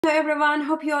Hello everyone,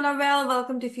 hope you all are well.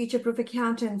 Welcome to Future Proof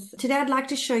Accountants. Today I'd like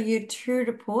to show you two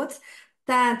reports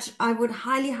that I would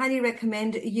highly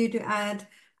recommend you to add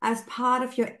as part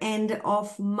of your end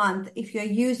of month if you're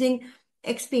using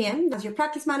XPM as your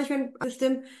practice management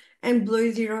system and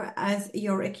𝗔𝗕𝗢𝗏 as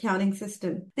your accounting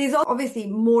system. There's obviously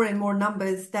more and more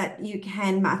numbers that you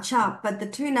can match up, but the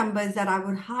two numbers that I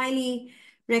would highly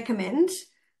recommend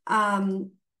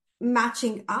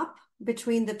matching up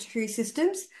between the two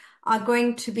systems are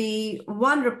going to be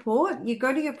one report. You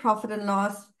go to your profit and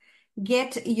loss,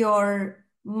 get your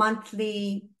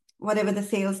monthly, whatever the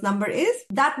sales number is.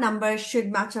 That number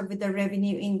should match up with the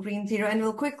revenue in 𝗔𝗕𝗢𝗏. And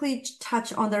we'll quickly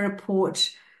touch on the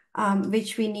report,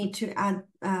 which we need to add,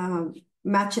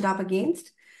 match it up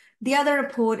against. The other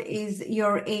report is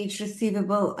your age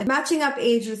receivable. Matching up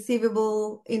age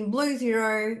receivable in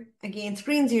𝗔𝗕𝗢𝗏 against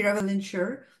𝗔𝗕𝗢𝗏 will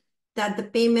ensure that the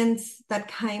payments that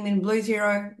came in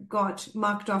𝗔𝗕𝗢𝗏 got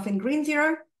marked off in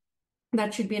𝗔𝗕𝗢𝗏.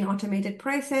 That should be an automated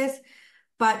process.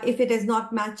 But if it is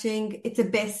not matching, it's the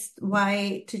best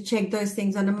way to check those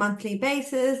things on a monthly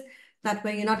basis. That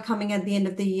way you're not coming at the end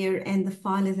of the year and the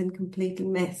file is in complete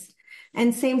mess.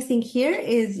 And same thing here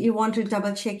is you want to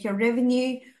double check your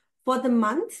revenue for the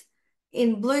month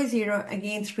in 𝗔𝗕𝗢𝗏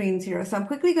against 𝗔𝗕𝗢𝗏. So I'm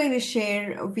quickly going to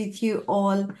share with you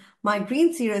all my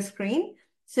𝗔𝗕𝗢𝗏 screen,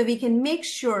 so we can make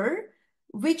sure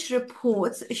which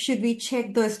reports should we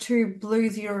check those two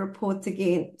𝗔𝗕𝗢𝗏 reports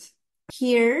against.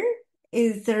 Here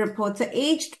is the report. So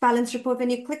aged balance report, when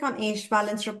you click on aged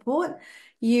balance report,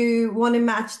 you want to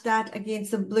match that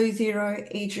against the 𝗔𝗕𝗢𝗏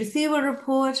age receivable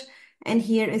report. And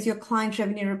here is your client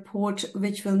revenue report,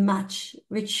 which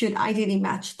should ideally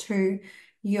match to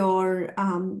your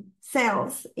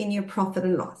sales in your profit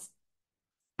and loss.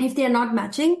 If they're not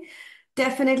matching,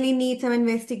 definitely need some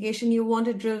investigation. You want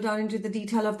to drill down into the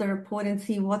detail of the report and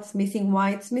see what's missing, why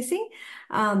it's missing.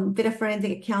 Bit of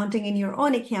forensic accounting in your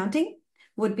own accounting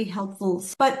would be helpful.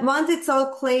 But once it's all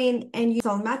clean and it's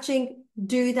all matching,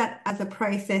 do that as a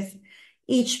process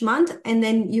each month, and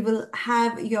then you will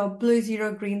have your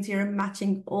𝗔𝗕𝗢𝗏, 𝗔𝗕𝗢𝗏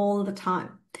matching all the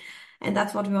time. And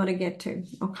that's what we want to get to,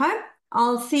 okay?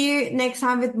 I'll see you next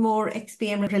time with more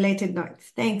XPM related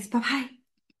notes. Thanks, bye-bye.